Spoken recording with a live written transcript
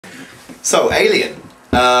So, Alien.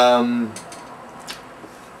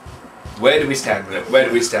 Where do we stand with it? Where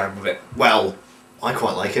do we stand with it? Well, I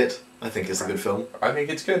quite like it. I think it's a good film. I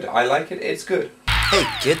think it's good. I like it. It's good. Hey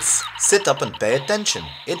kids, sit up and pay attention.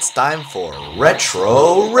 It's time for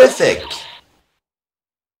Retrorific.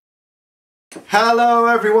 Hello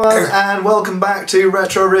everyone and welcome back to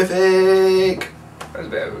Retrorific! I was a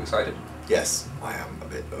bit overexcited. Yes, I am a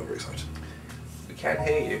bit overexcited. We can't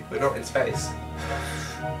hear you. We're not in space.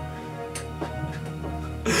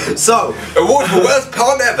 So, award for worst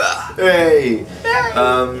pun ever! hey!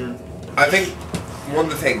 I think one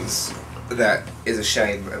of the things that is a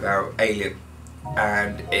shame about Alien,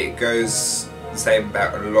 and it goes the same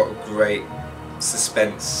about a lot of great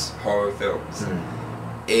suspense horror films,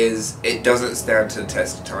 is it doesn't stand to the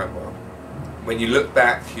test of time well. When you look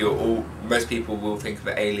back, most people will think of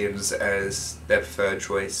Aliens as their preferred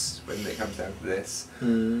choice when it comes down to this. At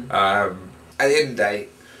the end of the day,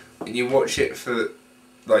 when you watch it for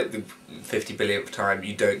like the 50 billionth time,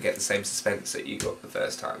 you don't get the same suspense that you got the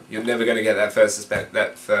first time. You're never going to get that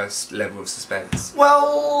first level of suspense.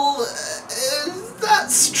 Well,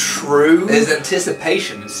 that's true. There's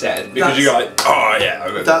anticipation instead, because you're like, oh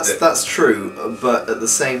yeah. That's true, but at the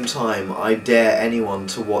same time, I dare anyone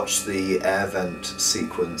to watch the air vent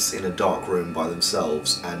sequence in a dark room by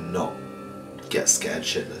themselves and not get scared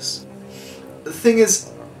shitless. The thing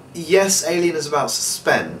is, yes, Alien is about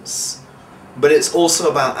suspense, but it's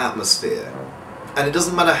also about atmosphere. And it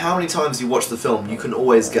doesn't matter how many times you watch the film, you can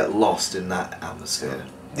always get lost in that atmosphere.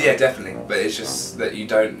 Yeah, definitely. But it's just that you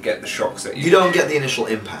don't get the shocks that you don't get the initial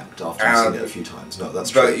impact after you've seen it a few times. No, that's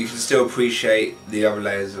true. But you can still appreciate the other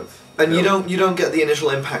layers of and film. you don't get the initial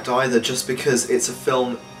impact either, just because it's a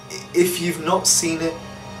film. If you've not seen it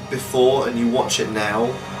before and you watch it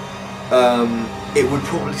now, it would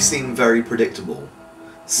probably seem very predictable.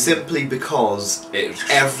 Simply because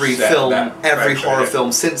every horror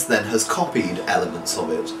film since then has copied elements of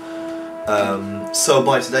it. So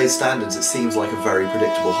by today's standards it seems like a very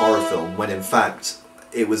predictable horror film, when in fact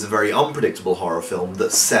it was a very unpredictable horror film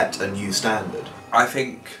that set a new standard. I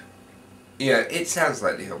think, yeah, it sounds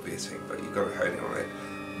like the obvious thing, but you've got to hone in on it.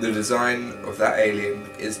 The design of that alien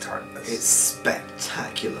is timeless. It's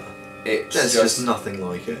spectacular. There's just nothing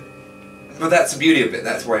like it. But that's the beauty of it.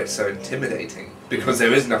 That's why it's so intimidating, because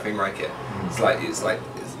there is nothing like it. It's got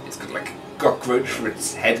like a cockroach for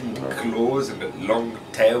its head and claws, and a long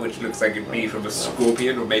tail which looks like it'd be from a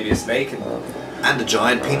scorpion or maybe a snake, and a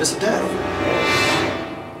giant penis of death.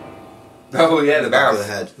 Oh yeah, the back of the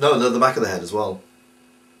head. No, the back of the head as well.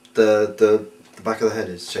 The back of the head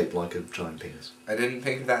is shaped like a giant penis. I didn't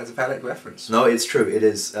think of that as a phallic reference. No, it's true. It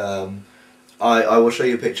is. I will show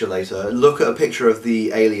you a picture later. Look at a picture of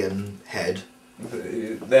the alien head.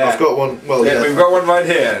 There. I've got one. Well, yeah, we've got one right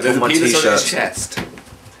here. There's a penis on his chest.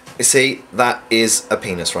 You see, that is a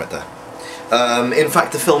penis right there. In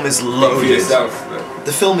fact, the film is loaded.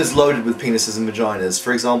 The film is loaded with penises and vaginas.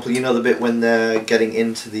 For example, you know the bit when they're getting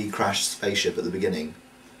into the crashed spaceship at the beginning.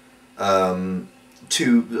 The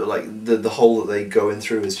hole that they go in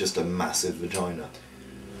through is just a massive vagina.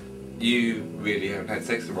 You really haven't had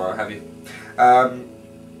sex in a while, have you?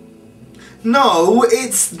 No,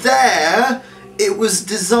 it's there! It was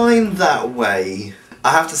designed that way.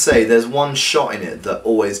 I have to say, there's one shot in it that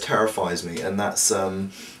always terrifies me, and that's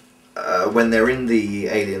when they're in the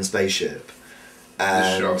alien spaceship. And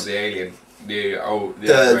the shot of the alien.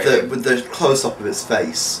 With the close-up of its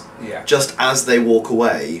face. Yeah. Just as they walk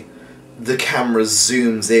away, the camera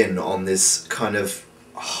zooms in on this kind of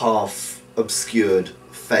half-obscured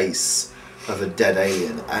face of a dead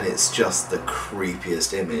alien, and it's just the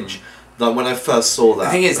creepiest image. Like when I first saw that,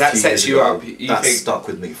 the thing is, that sets you up. That stuck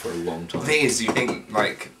with me for a long time. The thing is, you think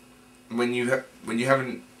like when you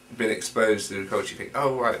haven't been exposed to the culture, you think,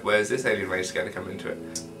 oh right, where's this alien race going to come into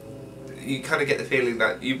it? You kind of get the feeling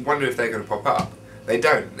that you wonder if they're going to pop up. They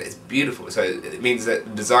don't. It's beautiful. So it means that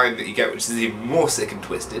the design that you get, which is even more sick and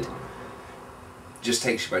twisted, just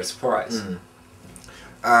takes you by surprise.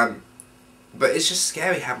 But it's just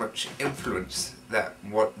scary how much influence that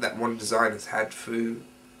one design has had through.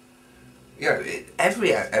 You know,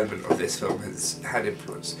 every element of this film has had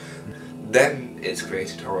influence. Then it's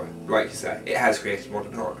created horror, like you say. It has created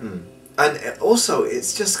modern horror. And also,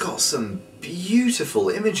 it's just got some beautiful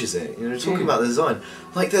images in it. You know, talking about the design.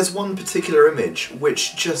 Like, there's one particular image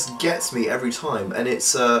which just gets me every time, and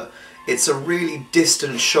it's a really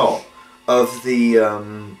distant shot of the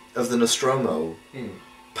Nostromo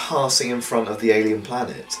passing in front of the alien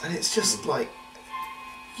planet, and it's just like,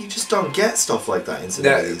 you just don't get stuff like that in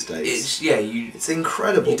cinema these days. It's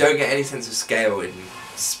incredible. You don't get any sense of scale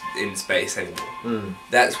in space anymore.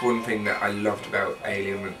 That's one thing that I loved about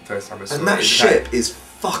Alien when the first time I saw it. And that ship is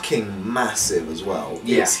fucking massive as well.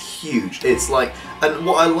 Yeah. It's huge. It's like, and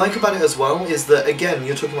what I like about it as well is that, again,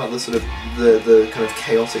 you're talking about the sort of the kind of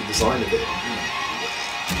chaotic design of it.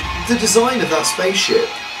 The design of that spaceship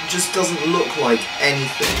just doesn't look like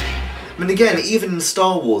anything. I mean, again, even in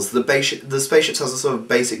Star Wars, the spaceships has a sort of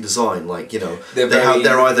basic design, like, you know,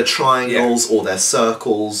 they're either triangles or they're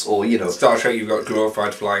circles, or, you know. Star Trek, you've got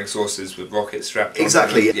glorified flying saucers with rockets strapped on.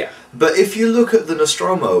 Exactly. Yeah. But if you look at the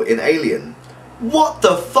Nostromo in Alien, what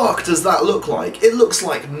the fuck does that look like? It looks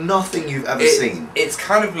like nothing you've ever seen. It's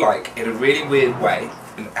kind of like, in a really weird way,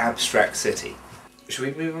 an abstract city. Should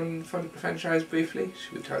we move on from the franchise briefly?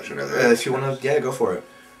 Should we touch on it? If you want to, yeah, go for it.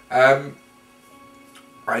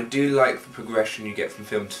 I do like the progression you get from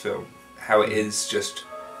film to film. How it is just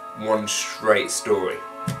one straight story.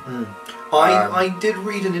 I did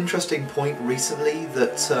read an interesting point recently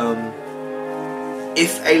that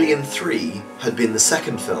if Alien 3 had been the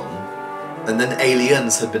second film, and then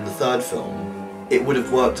Aliens had been the third film, it would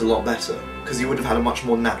have worked a lot better, because you would have had a much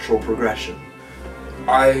more natural progression.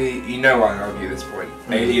 I argue this point.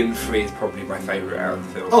 Alien 3 is probably my favourite out of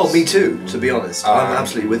the films. Oh, me too, to be honest. I'm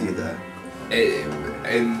absolutely with you there.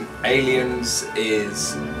 And Aliens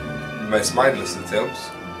is the most mindless of the films.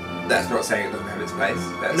 That's not saying it doesn't have its place.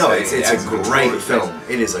 It's a great film.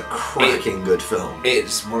 It is a cracking good film.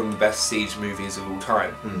 It's one of the best siege movies of all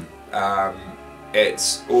time.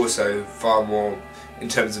 It's also far more, in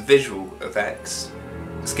terms of visual effects,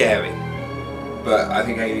 scary. But I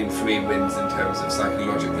think Alien 3 wins in terms of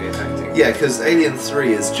psychologically affecting. Yeah, because Alien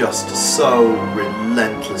 3 is just so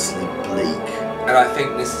relentlessly bleak. And I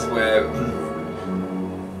think this is where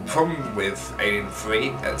the problem with Alien 3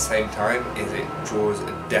 at the same time is it draws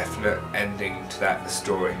a definite ending to that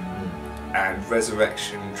story. And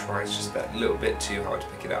Resurrection tries just that little bit too hard to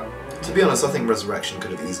pick it up. To be honest, I think Resurrection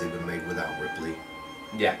could have easily been made without Ripley.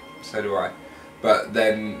 Yeah, so do I. But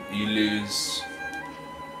then you lose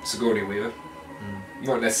Sigourney Weaver.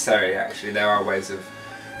 Not necessarily, actually. There are ways of...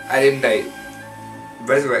 At the end of the day,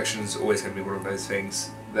 Resurrection's always going to be one of those things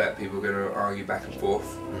that people are going to argue back and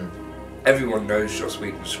forth. Everyone knows Joss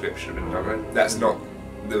Whedon's script should have been done. That's not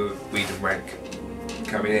the Whedon rank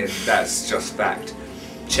coming in. That's just fact.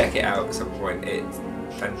 Check it out at some point. It's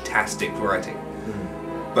fantastic writing.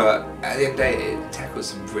 But at the end of the day, it tackles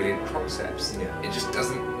some brilliant concepts. Yeah. It just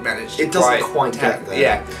doesn't manage to quite get there.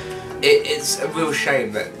 Yeah. It's a real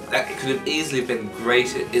shame that it could have easily been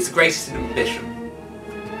greater. It's the greatest in ambition.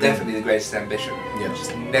 Definitely the greatest ambition. Yeah. It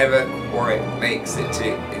just never quite makes it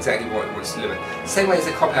to exactly what it wants to deliver. Same way as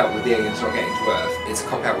a cop-out with the aliens not getting to Earth, it's a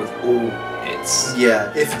cop-out with all its...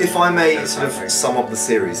 Yeah, if I may sort of sum up the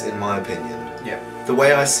series, in my opinion. Yeah. The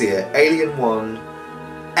way I see it, Alien 1,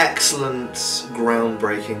 excellent,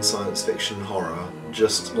 groundbreaking science fiction horror,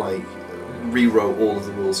 just like rewrote all of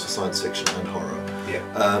the rules for science fiction and horror. Yeah.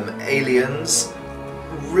 Aliens,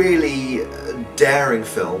 really daring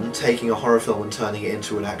film, taking a horror film and turning it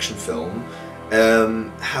into an action film,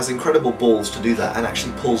 has incredible balls to do that and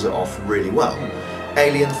actually pulls it off really well.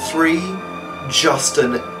 Alien 3, just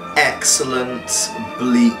an excellent,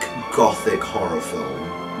 bleak, gothic horror film,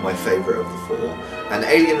 my favourite of the four. And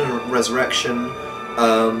Alien Resurrection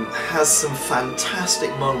has some fantastic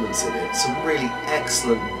moments in it, some really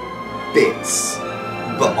excellent bits,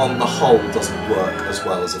 but on the whole doesn't work as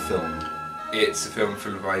well as a film. It's a film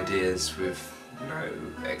full of ideas with no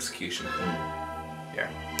execution. Yeah.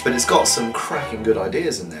 But it's got some cracking good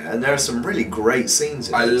ideas in there, and there are some really great scenes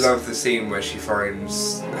in it. I love the scene where she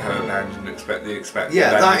finds her abandoned expect.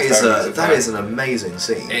 Yeah, that is an amazing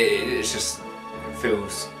scene. It's just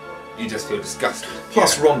you just feel disgusted.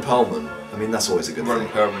 Plus Ron Perlman. I mean, that's always a good thing. Ron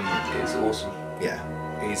Perlman is awesome. Yeah.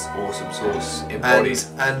 He's awesome sauce embodied.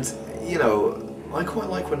 And you know, I quite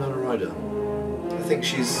like Winona Ryder. I think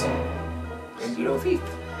she's a little thief.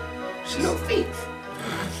 She's a little thief.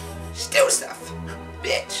 Steal stuff,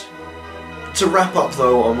 bitch. To wrap up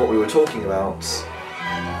though on what we were talking about,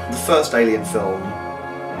 the first Alien film,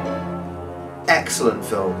 excellent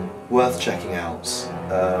film, worth checking out.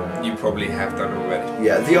 You probably have done already.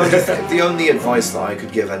 Yeah, the only advice that I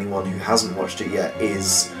could give anyone who hasn't watched it yet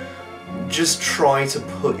is just try to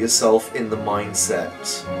put yourself in the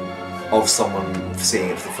mindset of someone seeing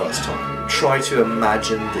it for the first time. Try to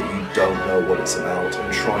imagine that you don't know what it's about,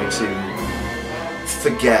 and try to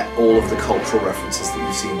forget all of the cultural references that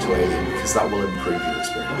you've seen to Alien, because that will improve your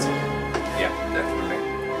experience. Yeah, definitely.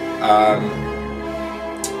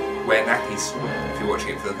 Wear nappies if you're watching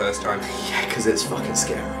it for the first time. Yeah, because it's fucking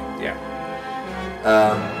scary. Yeah.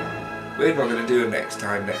 We're not going to do a next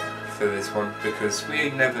time for this one because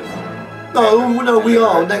we never. No, we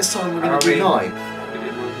are. Next time we're going to do 9. We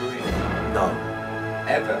did Wolverine. No.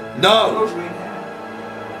 Ever. No! Wolverine.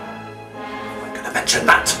 I'm going to mention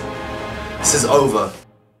that. This is over.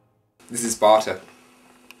 This is barter.